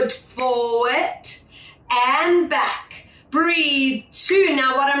that foot forward and back. Breathe 2.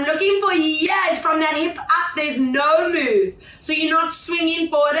 Now what I'm looking for here is from that hip up, there's no move. So you're not swinging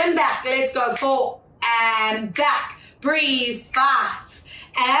forward and back. Let's go 4 and back. Breathe 5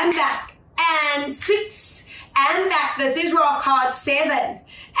 and back and 6. And back. This is rock hard. 7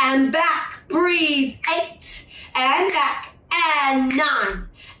 and back. Breathe 8 and back and 9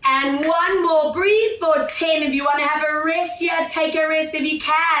 and 1 more. Breathe for 10. If you want to have a rest here, take a rest if you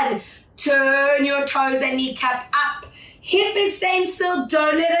can. Turn your toes and kneecap up. Hip is staying still.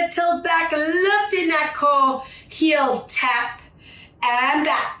 Don't let it tilt back. Lift in that core. Heel tap and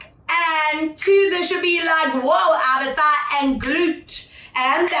back and 2. This should be like whoa, outer thigh and glute.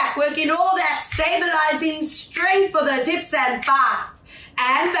 And back, working all that stabilizing strength for those hips. And 5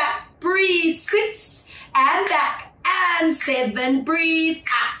 and back. Breathe 6 and back and 7. Breathe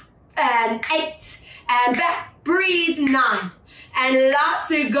up and 8 and back. Breathe 9 and last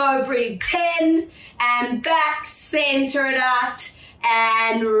to go. Breathe 10 and back. Center it out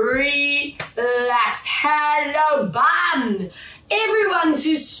and relax. Hello, bum. Everyone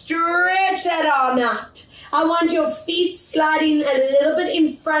to stretch that arm out. I want your feet sliding a little bit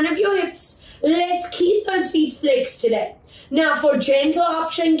in front of your hips. Let's keep those feet flexed today. Now for gentle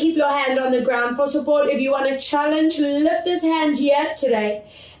option, keep your hand on the ground for support. If you want to challenge, lift this hand here today.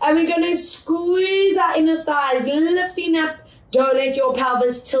 And we're going to squeeze our inner thighs, lifting up. Don't let your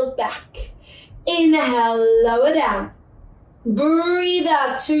pelvis tilt back. Inhale, lower down. Breathe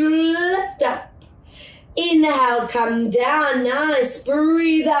out to lift up. Inhale, come down. Nice.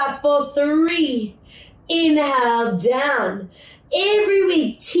 Breathe out for 3. Inhale, down. Every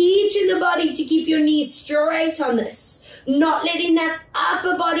week, teaching the body to keep your knees straight on this. Not letting that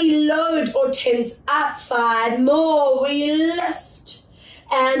upper body load or tense up. 5 more. We lift.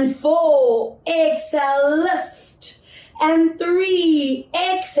 And 4. Exhale, lift. And 3.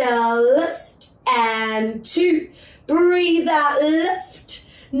 Exhale, lift. And 2. Breathe out, lift.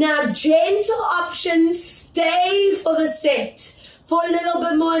 Now, gentle options. Stay for the set. For a little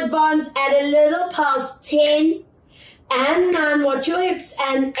bit more advanced, add a little pulse. 10 and 9. Watch your hips.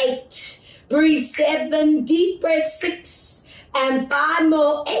 And 8. Breathe 7. Deep breath. 6 and 5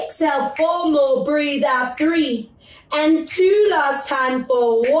 more. Exhale. 4 more. Breathe out. 3 and 2. Last time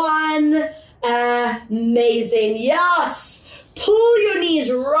for 1 Amazing. Yes. Pull your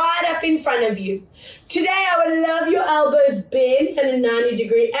knees right up in front of you. Today, I would love your elbows bent at a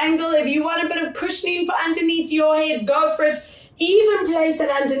 90-degree angle. If you want a bit of cushioning for underneath your head, go for it. Even place it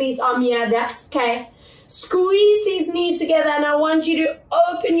underneath arm here. That's okay. Squeeze these knees together, and I want you to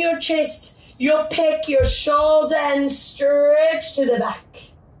open your chest, your pec, your shoulder, and stretch to the back.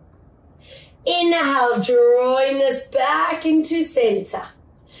 Inhale, drawing this back into center.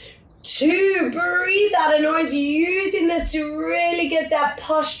 2, breathe out, and always using this to really get that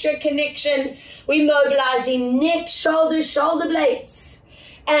posture connection. We're mobilizing neck, shoulders, shoulder blades.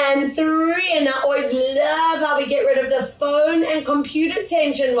 And 3, and I always love how we get rid of the phone and computer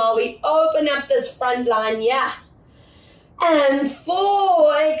tension while we open up this front line, yeah. And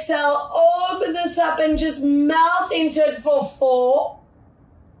 4, exhale, open this up and just melt into it for 4.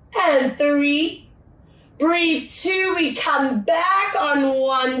 And 3, breathe 2, we come back on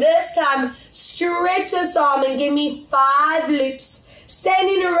 1. This time, stretch this arm and give me 5 loops. Stand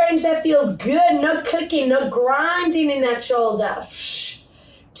in a range that feels good, no clicking, no grinding in that shoulder.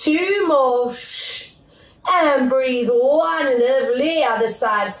 2 more, and breathe 1, lovely, other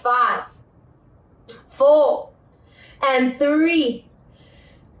side, 5, 4, and 3,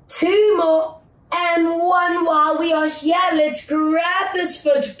 2 more, and 1. While we are here, let's grab this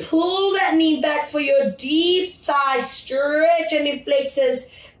foot, pull that knee back for your deep thigh stretch and hip flexors.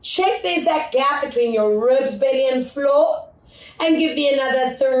 Check there's that gap between your ribs, belly, and floor. And give me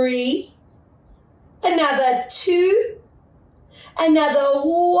another 3, another 2, another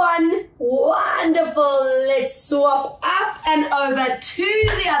 1. Wonderful. Let's swap up and over to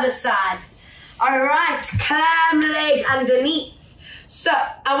the other side. All right, clam leg underneath. So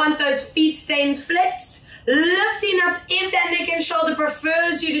I want those feet staying flexed, lifting up. If that neck and shoulder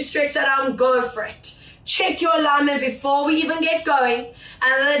prefers you to stretch that arm, go for it. Check your alignment before we even get going.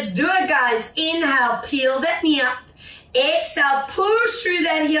 And let's do it, guys. Inhale, peel that knee up. Exhale, push through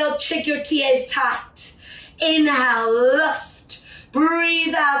that heel. Check your TAs tight. Inhale, lift.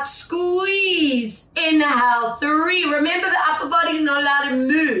 Breathe out, squeeze. Inhale, 3. Remember, the upper body is not allowed to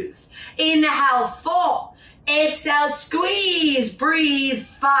move. Inhale, 4. Exhale, squeeze. Breathe,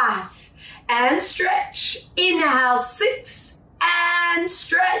 5. And stretch. Inhale, 6. And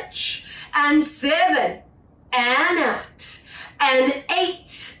stretch. And 7. And out. And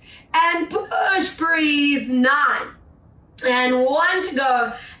 8. And push. Breathe, 9. And 1 to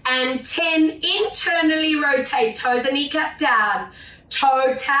go. And 10. Internally rotate. Toes and kneecap down.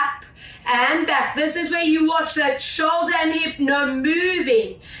 Toe tap. And back. This is where you watch that shoulder and hip, no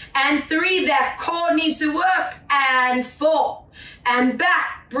moving. And 3, that core needs to work. And 4. And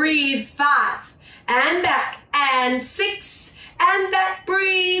back. Breathe, 5. And back. And 6. And back.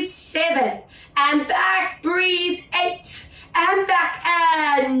 Breathe, 7. And back. Breathe, 8. And back.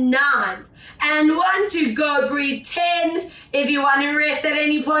 And 9. And 1 to go. Breathe, 10. If you want to rest at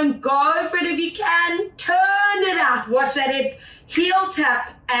any point, go for it if you can. Turn it out. Watch that hip. Heel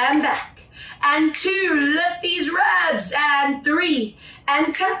tap and back. And 2, lift these ribs. And 3,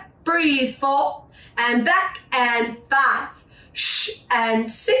 and tap. Breathe, 4, and back. And 5,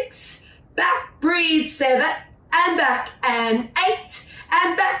 and 6, back. Breathe, 7, and back. And 8,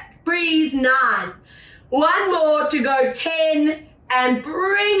 and back. Breathe, 9. 1 more to go, 10, and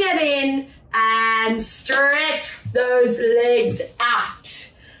bring it in. And stretch those legs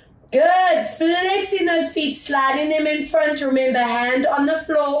out. Good. Flexing those feet, sliding them in front. Remember, hand on the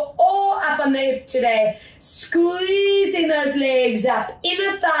floor or up on the hip today. Squeezing those legs up,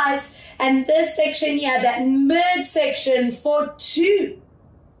 inner thighs, and this section here, that midsection for 2.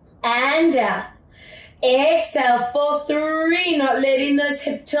 And down. Exhale for 3, not letting those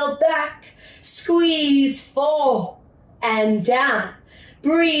hip tilt back. Squeeze, 4, and down.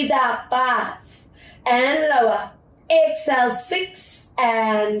 Breathe out, 5, and lower. Exhale, 6,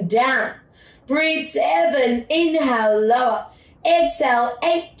 and down. Breathe, 7, inhale, lower. Exhale,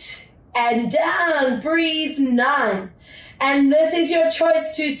 8, and down. Breathe, 9. And this is your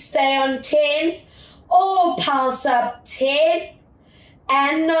choice to stay on 10 or pulse up 10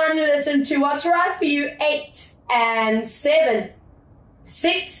 and 9. Listen to what's right for you. 8 and 7,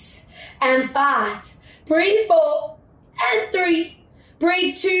 6 and 5. Breathe, 4 and 3.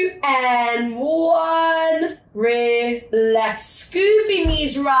 Breathe, 2 and 1. Relax. Scooping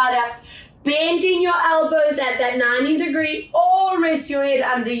knees right up. Bending your elbows at that 90-degree or rest your head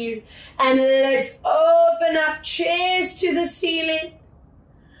under you. And let's open up, chest to the ceiling.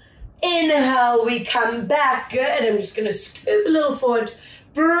 Inhale, we come back. Good. I'm just going to scoop a little forward.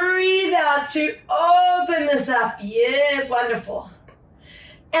 Breathe out to open this up. Yes, wonderful.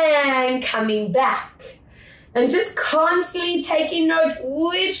 And coming back. And just constantly taking note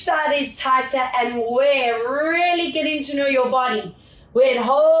which side is tighter and where. Really getting to know your body, where it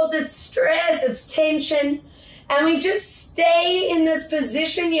holds its stress, its tension. And we just stay in this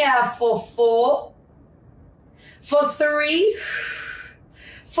position here for 4, for 3,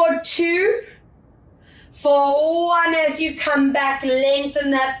 for 2, for 1. As you come back,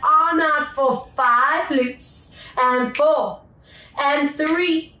 lengthen that arm out for 5 loops, and 4, and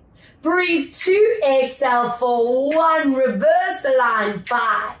 3. Breathe 2, exhale for 1, reverse the line,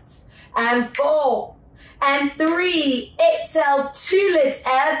 5, and 4, and 3, exhale 2. Let's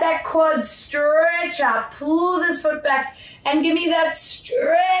add that quad stretch up, pull this foot back, and give me that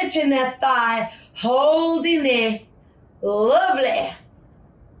stretch in that thigh, hold in there, lovely,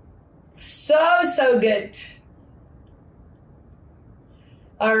 so good.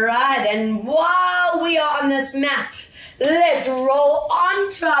 All right, and while we are on this mat, let's roll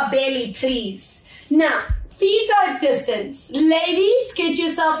onto our belly, please. Now, feet are at distance. Ladies, get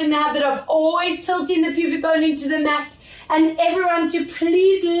yourself in the habit of always tilting the pubic bone into the mat, and everyone to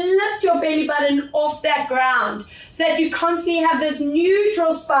please lift your belly button off that ground so that you constantly have this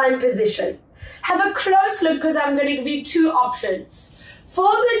neutral spine position. Have a close look because I'm going to give you 2 options.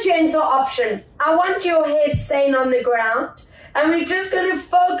 For the gentle option, I want your head staying on the ground. And we're just going to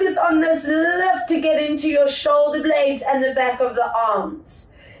focus on this lift to get into your shoulder blades and the back of the arms.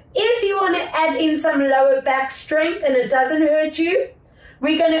 If you want to add in some lower back strength and it doesn't hurt you,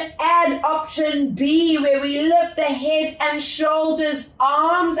 we're going to add option B, where we lift the head and shoulders,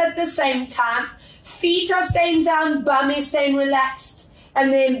 arms at the same time. Feet are staying down, bum is staying relaxed.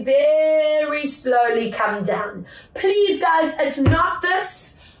 And then very slowly come down. Please, guys, it's not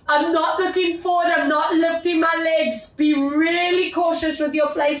this. I'm not looking forward, I'm not lifting my legs. Be really cautious with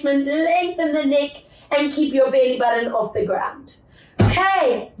your placement. Lengthen the neck and keep your belly button off the ground.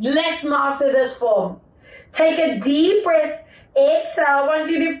 Okay, let's master this form. Take a deep breath. Exhale. I want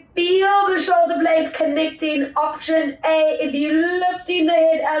you to feel the shoulder blades connecting. Option A. If you're lifting the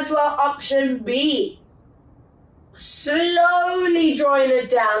head as well, option B. Slowly drawing it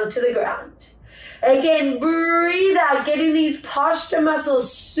down to the ground. Again, breathe out, getting these posture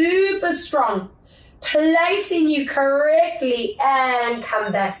muscles super strong, placing you correctly, and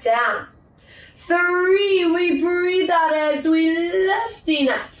come back down. 3, we breathe out as we lifting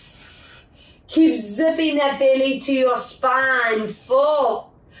up. Keep zipping that belly to your spine. 4,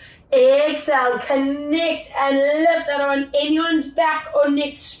 exhale, connect and lift. I don't want anyone's back or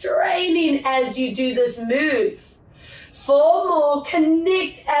neck straining as you do this move. 4 more,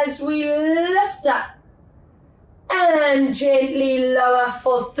 connect as we lift up and gently lower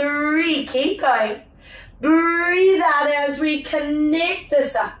for 3, keep going. Breathe out as we connect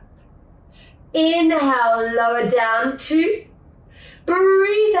this up. Inhale, lower down, 2.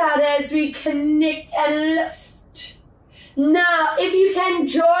 Breathe out as we connect and lift. Now, if you can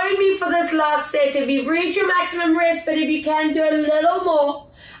join me for this last set, if you've reached your maximum rest, but if you can do a little more,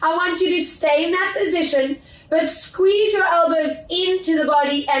 I want you to stay in that position, but squeeze your elbows into the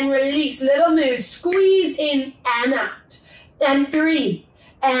body and release. Little moves. Squeeze in and out. And 3.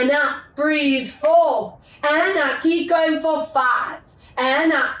 And out. Breathe. 4. And out. Keep going for 5.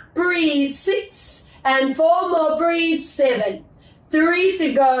 And out. Breathe. 6. And 4 more. Breathe. 7. 3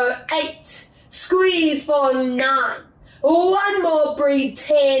 to go. 8. Squeeze for 9. 1 more. Breathe.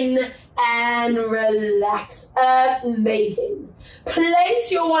 10. And relax. Amazing.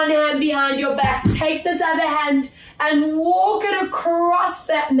 Place your one hand behind your back. Take this other hand and walk it across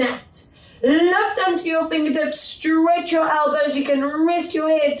that mat. Lift onto your fingertips. Stretch your elbows. You can rest your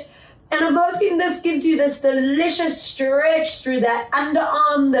head. And I'm hoping this gives you this delicious stretch through that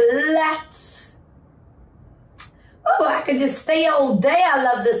underarm, the lats. Oh, I could just stay all day. I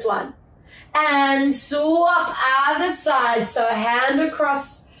love this one. And swap either side. So hand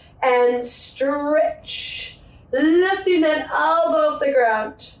across and stretch. Lifting that elbow off the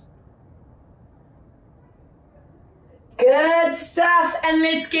ground. Good stuff. And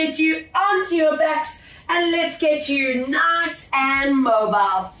let's get you onto your backs. And let's get you nice and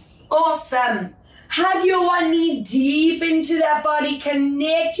mobile. Awesome. Hug your one knee deep into that body.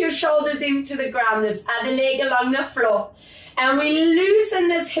 Connect your shoulders into the ground. This other leg along the floor. And we loosen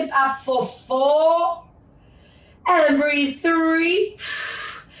this hip up for 4. And breathe 3.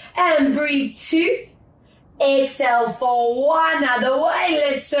 And breathe 2. Exhale for 1. Other way.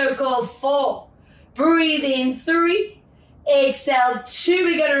 Let's circle 4. Breathe in 3. Exhale 2.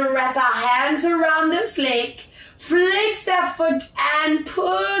 We're going to wrap our hands around this leg. Flex that foot and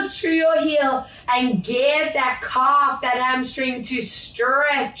push through your heel and get that calf, that hamstring to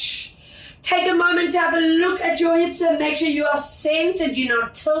stretch. Take a moment to have a look at your hips and make sure you are centered. You're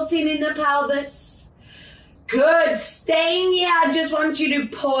not tilting in the pelvis. Good. Staying here, I just want you to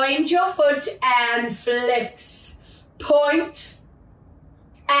point your foot and flex. Point.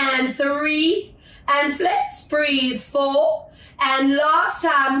 And 3. And flex. Breathe. 4. And last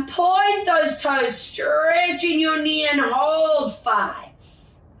time, point those toes, stretching your knee and hold. 5.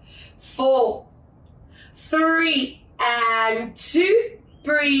 4. 3. And 2.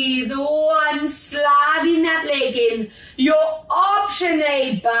 Breathe. 1. Sliding that leg in. Your option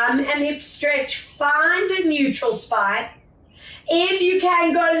A, bum and hip stretch. Find a neutral spine. If you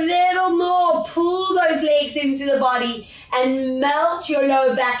can, go a little more. Pull those legs into the body and melt your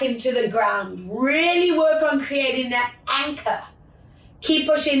low back into the ground. Really work on creating that anchor. Keep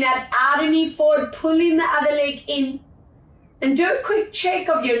pushing that outer knee forward, pulling the other leg in. And do a quick check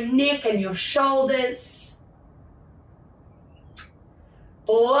of your neck and your shoulders.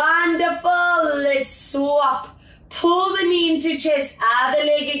 Wonderful. Let's swap. Pull the knee into chest. Other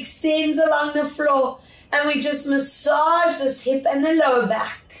leg extends along the floor. And we just massage this hip and the lower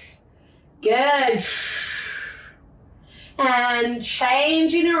back. Good. And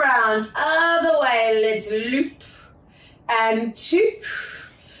changing around. Other way. Let's loop. And 2.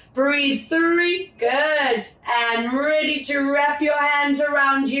 Breathe. 3. Good. And ready to wrap your hands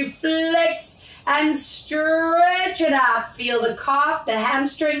around you. Flex. And stretch it out. Feel the calf, the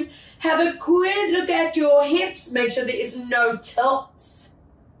hamstring. Have a quick look at your hips. Make sure there is no tilt.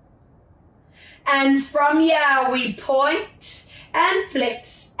 And from here we point and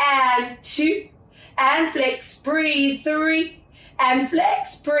flex. And 2. And flex. Breathe. 3. And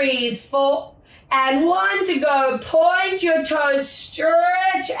flex. Breathe. 4. And 1 to go. Point your toes.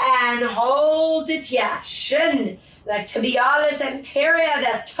 Stretch and hold it here. Shin. The tibialis anterior,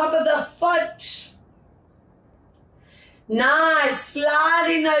 the top of the foot. Nice.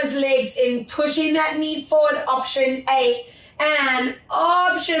 Sliding those legs in, pushing that knee forward, option A. And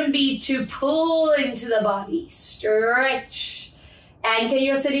option B to pull into the body. Stretch. Anchor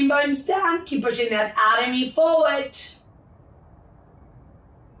your sitting bones down. Keep pushing that outer knee forward.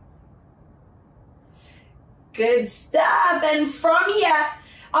 Good stuff. And from here,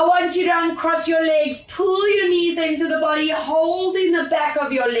 I want you to uncross your legs, pull your knees into the body, holding the back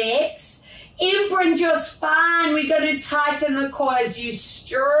of your legs. Imprint your spine. We're going to tighten the core as you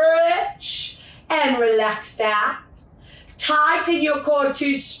stretch and relax down. Tighten your core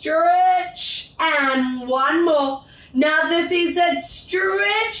to stretch and 1 more. Now this is a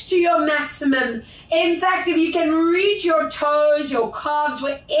stretch to your maximum. In fact, if you can reach your toes, your calves,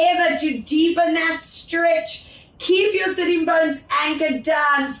 wherever to deepen that stretch, keep your sitting bones anchored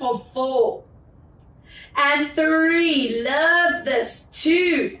down for 4. And 3. Love this.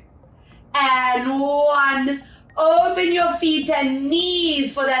 2. And 1. Open your feet and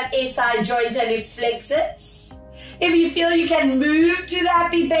knees for that SI joint and hip flexors. If you feel you can move to the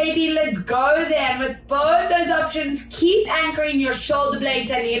happy baby, let's go there. And with both those options, keep anchoring your shoulder blades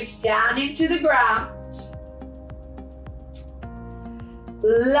and hips down into the ground.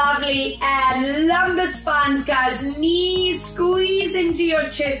 Lovely. And lumbar spines, guys. Knees squeeze into your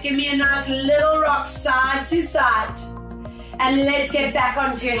chest. Give me a nice little rock side to side. And let's get back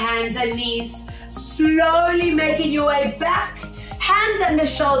onto your hands and knees. Slowly making your way back. Hands under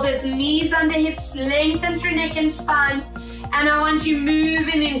shoulders, knees under hips, lengthen through neck and spine. And I want you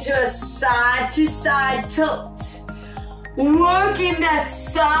moving into a side to side tilt. Working that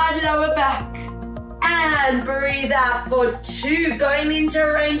side lower back. And breathe out for 2. Going into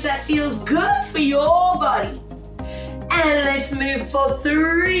a range that feels good for your body. And let's move for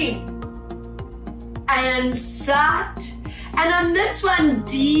 3. And side. And on this one,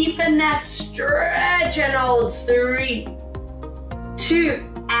 deepen that stretch and hold. 3,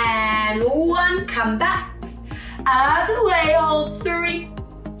 2, and 1. Come back. Other way, hold. 3,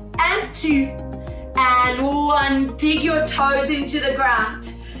 and 2, and 1. Dig your toes into the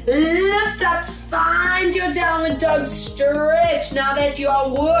ground. Lift up, find your downward dog, stretch. Now that you are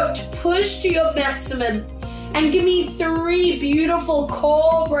worked, push to your maximum. And give me 3 beautiful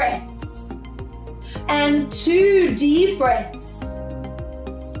core breaths. And 2 deep breaths.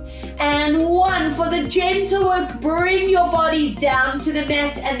 And 1 for the gentle work. Bring your bodies down to the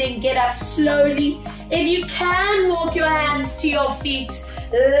mat and then get up slowly. If you can, walk your hands to your feet.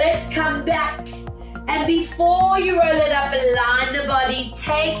 Let's come back. And before you roll it up, align the body.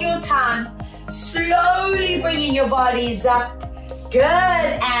 Take your time. Slowly bringing your bodies up. Good.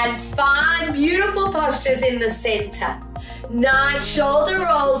 And find beautiful postures in the center. Nice shoulder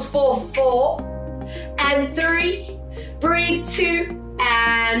rolls for 4 and 3. Breathe 2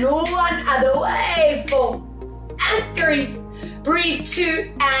 and 1. Other way. 4 and 3. Breathe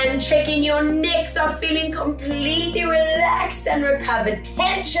 2 and checking your necks are feeling completely relaxed and recovered.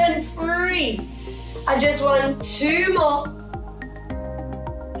 Tension free. I just want 2 more.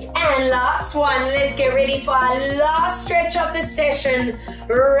 And last one. Let's get ready for our last stretch of the session.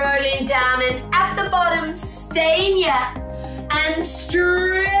 Rolling down and at the bottom, stay in here. And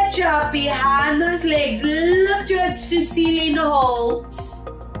stretch up behind those legs. Lift your hips to ceiling, hold.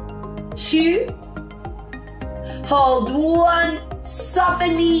 2. Hold 1.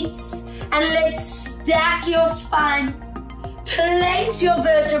 Soften knees. And let's stack your spine. Place your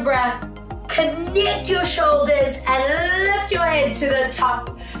vertebra. Connect your shoulders and lift your head to the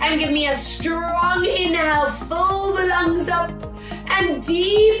top. And give me a strong inhale. Fill the lungs up. And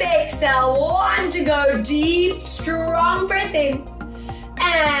deep exhale. 1 to go. Deep, strong breath in.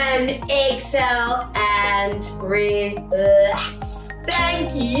 And exhale and relax.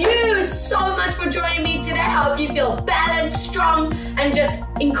 Thank you so much for joining me today. I hope you feel balanced, strong, and just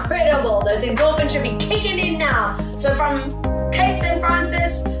incredible. Those endorphins should be kicking in now. So from Cape St.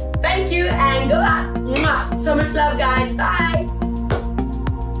 Francis, thank you and goodbye. So much love, guys. Bye.